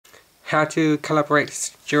how to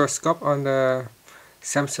calibrate gyroscope on the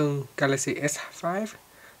Samsung Galaxy S5.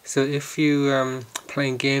 So if you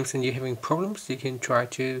playing games and you're having problems, you can try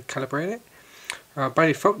to calibrate it. By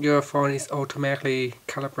default, your phone is automatically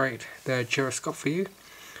calibrate the gyroscope for you.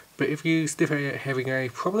 But if you still having a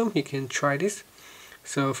problem, you can try this.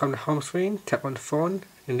 So from the home screen, tap on the phone,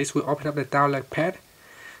 and this will open up the download pad.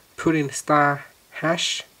 Put in star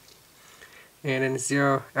hash, and then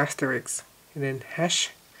 0 asterisk, and then hash.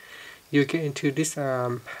 You get into this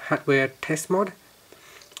hardware test mode.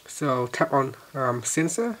 So tap on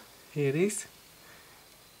sensor, here it is,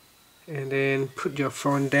 and then put your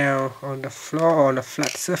phone down on the floor or on a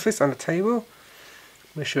flat surface on the table.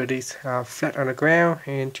 Make sure it is flat on the ground,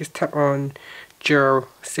 and just tap on Gyro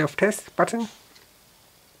Selftest button.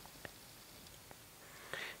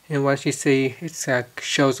 And once you see it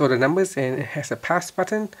shows all the numbers and it has a pass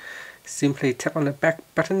button, simply tap on the back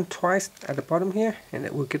button twice at the bottom here, and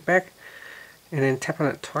it will get back. And then tap on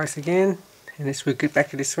it twice again, and this will get back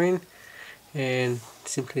to the screen. And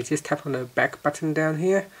simply just tap on the back button down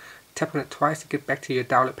here, tap on it twice to get back to your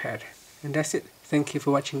download pad. And that's it. Thank you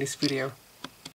for watching this video.